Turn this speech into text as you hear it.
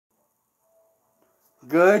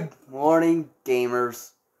Good morning, gamers.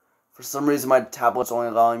 For some reason, my tablet's only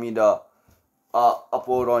allowing me to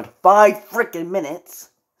upload only 5 freaking minutes.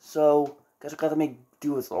 So, guess I gotta make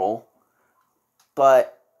do with it all.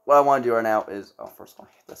 But what I want to do right now is, first I'll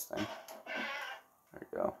hit this thing. There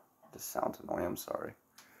you go. This sounds annoying. I'm sorry.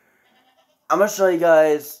 I'm gonna show you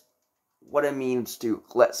guys what it means to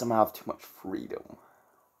let someone have too much freedom.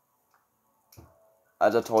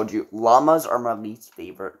 As I told you, llamas are my least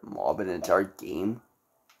favorite mob in the entire game.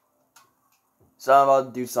 So I'm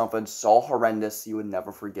about to do something so horrendous you would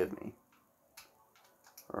never forgive me.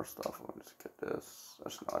 First off, I'm gonna just get this.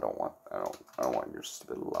 Actually, no, I don't want your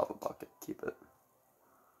stupid lava bucket. Keep it.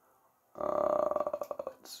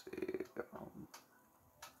 Let's see.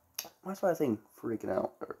 Why is my thing freaking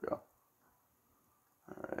out? There we go.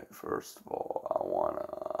 Alright, first of all, I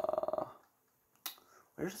wanna...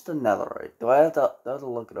 Where's the netherite? Do I have to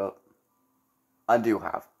look it up? I do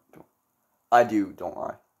have. I do, don't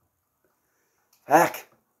lie. Heck!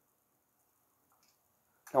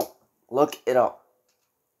 No, look it up.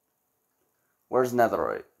 Where's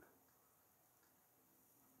netherite?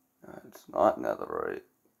 It's not netherite.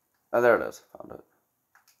 Oh, there it is. Found it.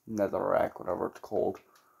 Netherrack, whatever it's called.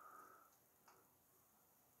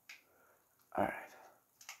 Alright.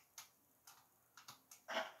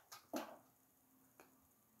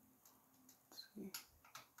 Let's see.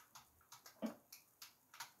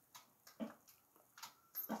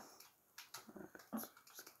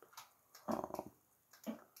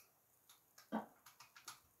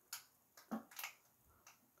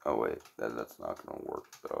 Oh wait, that's not gonna work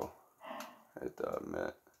though. I hate to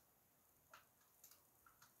admit.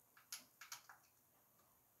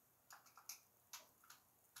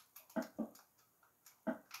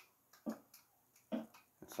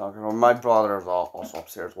 It's not gonna. My brother is also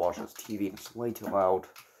upstairs watching his TV and it's way too loud.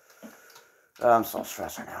 I'm so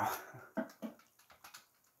stressed right now.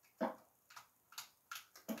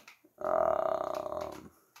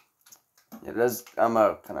 Yeah, this, I'm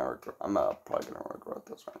probably gonna regret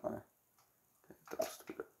this right now.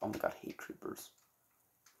 Oh my god, I hate creepers.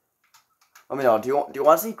 Let me know. Do you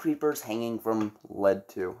want to see creepers hanging from lead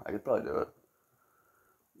too? I could probably do it.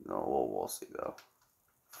 No, we'll see though.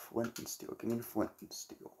 Flint and steel. Give me the flint and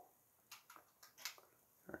steel.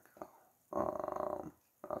 There we go.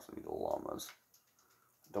 I also need the llamas.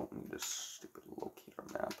 I don't need this stupid locator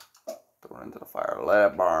map. Throw it into the fire. Let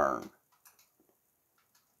it burn.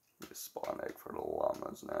 Need a spawn egg for the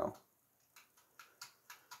llamas now.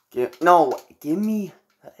 Give me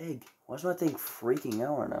the egg. Why is my thing freaking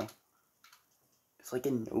out right now? It's like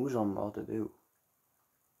it knows what I'm about to do.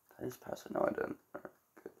 Did I just pass it? No, I didn't. Alright,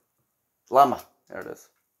 good. Llama! There it is.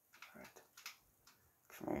 Alright.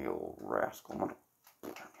 Come here, you little rascal. I'm gonna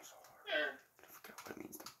burn you so hard. I forgot what it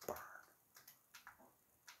means to burn.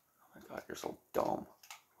 Oh my god, you're so dumb.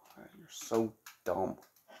 Alright, you're so dumb.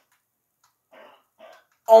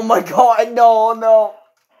 Oh my god, no!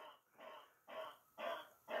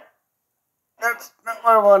 That's not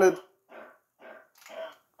what I wanted.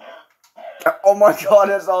 Oh my god,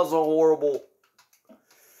 that's also horrible.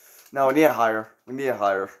 No, we need it higher. We need it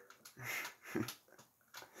higher.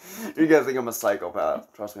 You guys think I'm a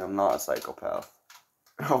psychopath. Trust me, I'm not a psychopath.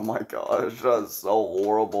 Oh my god, it's just so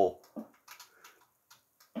horrible.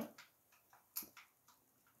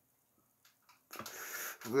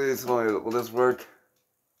 Please tell me, will this work?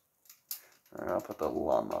 Alright, I'll put the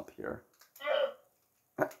llama up here.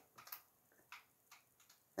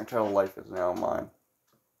 Eternal life is now mine.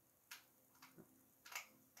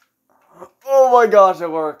 Oh my gosh,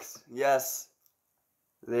 it works. Yes.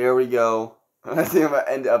 There we go. I think I'm going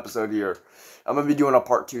to end the episode here. I'm going to be doing a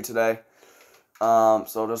part 2 today.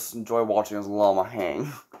 So just enjoy watching this llama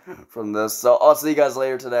hang from this. So I'll see you guys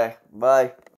later today. Bye.